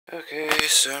Okay,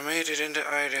 so I made it into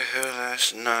Idaho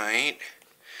last night,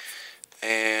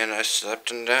 and I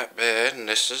slept in that bed, and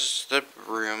this is the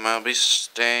room I'll be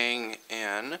staying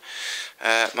in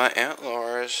at my Aunt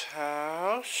Laura's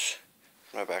house.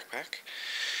 My backpack.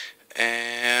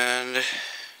 And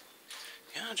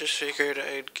yeah, I just figured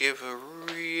I'd give a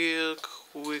real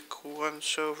quick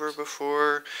once-over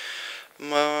before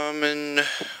Mom and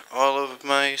all of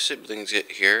my siblings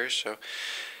get here, so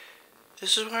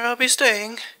this is where I'll be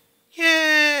staying.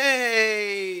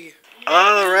 Yay!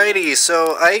 Alrighty,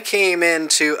 so I came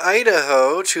into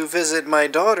Idaho to visit my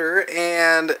daughter,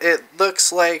 and it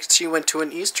looks like she went to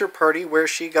an Easter party where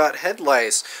she got head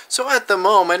lice. So at the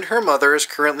moment, her mother is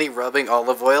currently rubbing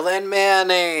olive oil and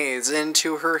mayonnaise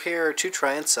into her hair to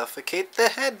try and suffocate the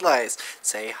head lice.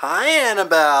 Say hi,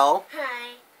 Annabelle.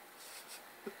 Hi.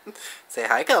 Say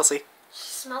hi, Kelsey.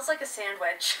 She smells like a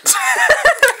sandwich.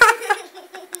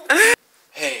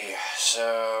 Hey,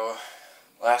 so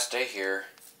last day here,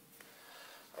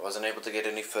 I wasn't able to get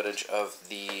any footage of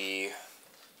the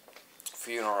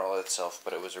funeral itself,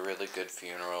 but it was a really good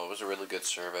funeral. It was a really good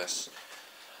service.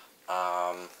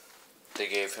 They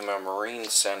gave him a Marine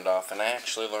send-off, and I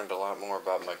actually learned a lot more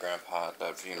about my grandpa at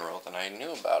that funeral than I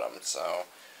knew about him. So,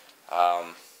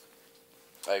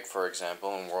 like for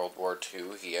example, in World War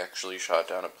II, he actually shot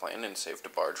down a plane and saved a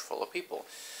barge full of people.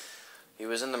 He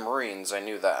was in the Marines, I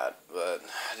knew that, but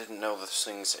I didn't know the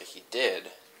things that he did.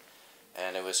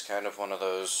 And it was kind of one of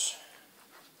those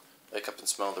wake up and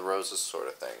smell the roses sort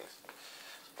of thing,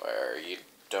 where you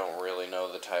don't really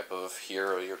know the type of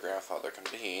hero your grandfather can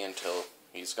be until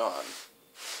he's gone.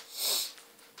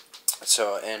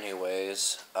 So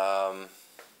anyways, I'll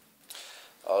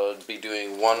be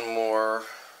doing a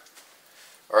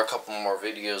couple more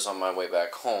videos on my way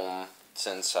back home,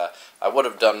 since I would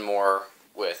have done more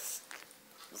with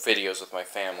videos with my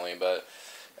family, but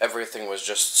everything was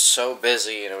just so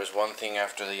busy, and it was one thing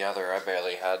after the other. I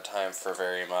barely had time for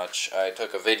very much. I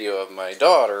took a video of my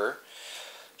daughter.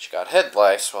 She got head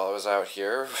lice while I was out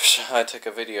here. I took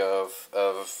a video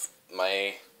of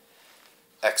my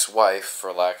ex-wife,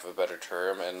 for lack of a better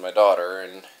term, and my daughter,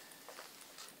 and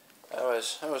that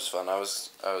was fun. I was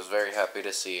very happy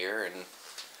to see her, and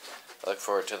I look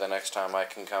forward to the next time I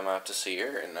can come out to see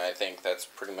her, and I think that's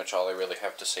pretty much all I really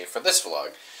have to say for this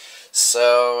vlog.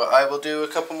 So, I will do a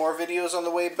couple more videos on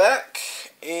the way back,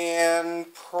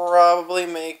 and probably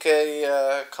make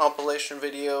a compilation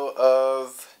video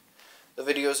of the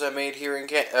videos I made here in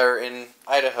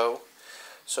Idaho,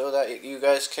 so that you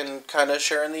guys can kind of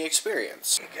share in the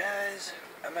experience. Hey guys,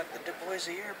 I'm at the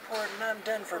Boise Airport, and I'm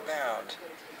Denver bound.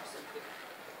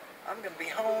 I'm going to be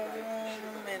home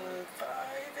in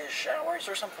 5-ish hours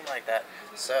or something like that.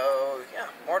 So, yeah,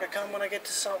 more to come when I get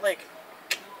to Salt Lake.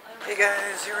 Hey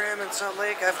guys, here I am in Salt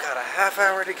Lake. I've got a half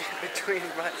hour to get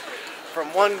from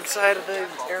one side of the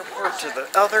airport to the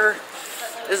other.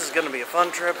 This is going to be a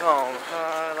fun trip home,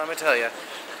 let me tell you.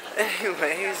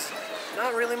 Anyways,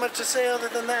 not really much to say other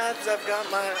than that.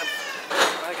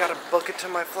 I got to book it to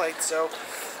my flight, so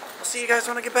I'll see you guys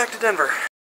when I get back to Denver.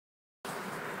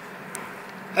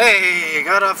 Hey,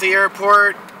 got off the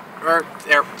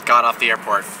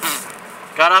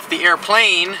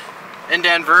airplane in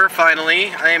Denver,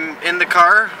 finally. I'm in the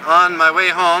car on my way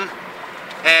home,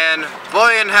 and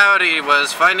boy and howdy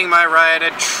was finding my ride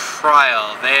a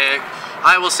trial.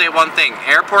 I will say one thing,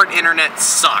 airport internet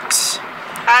sucks.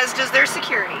 As does their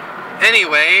security.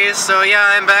 Anyways, so yeah,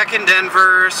 I'm back in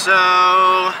Denver,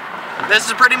 so this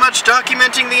is pretty much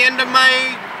documenting the end of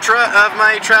my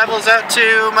travels out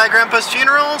to my grandpa's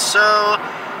funeral, so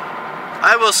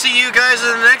I will see you guys in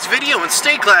the next video, and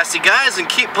stay classy guys, and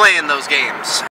keep playing those games.